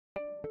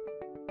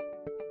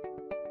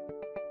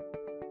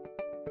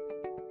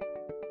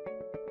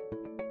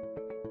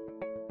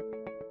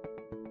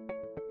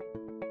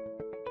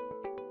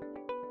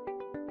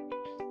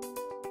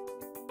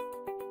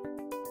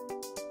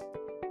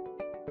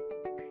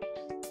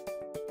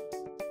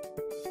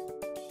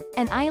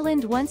An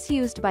island once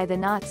used by the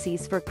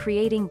Nazis for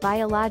creating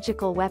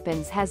biological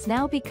weapons has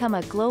now become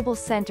a global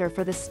center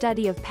for the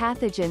study of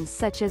pathogens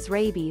such as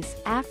rabies,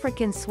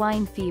 African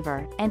swine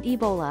fever, and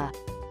Ebola.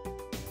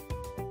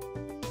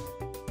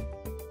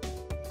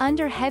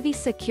 Under heavy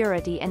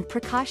security and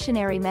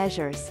precautionary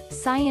measures,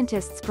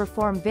 scientists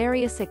perform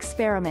various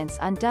experiments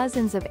on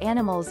dozens of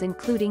animals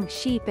including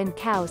sheep and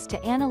cows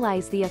to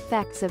analyze the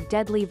effects of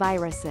deadly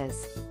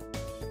viruses.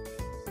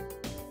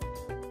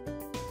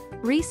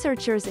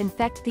 Researchers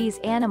infect these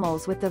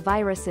animals with the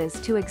viruses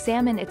to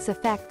examine its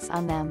effects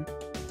on them.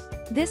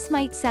 This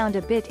might sound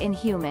a bit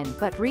inhuman,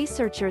 but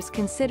researchers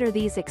consider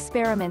these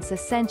experiments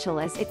essential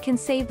as it can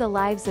save the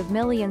lives of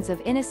millions of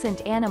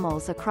innocent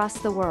animals across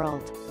the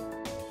world.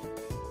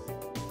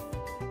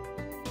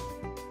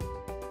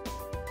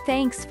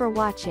 Thanks for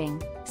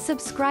watching.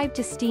 Subscribe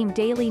to Steam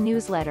Daily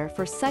newsletter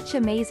for such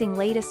amazing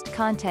latest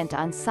content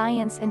on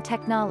science and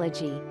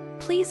technology.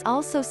 Please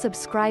also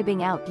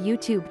subscribing out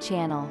YouTube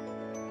channel.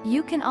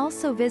 You can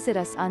also visit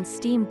us on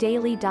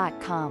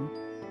steamdaily.com.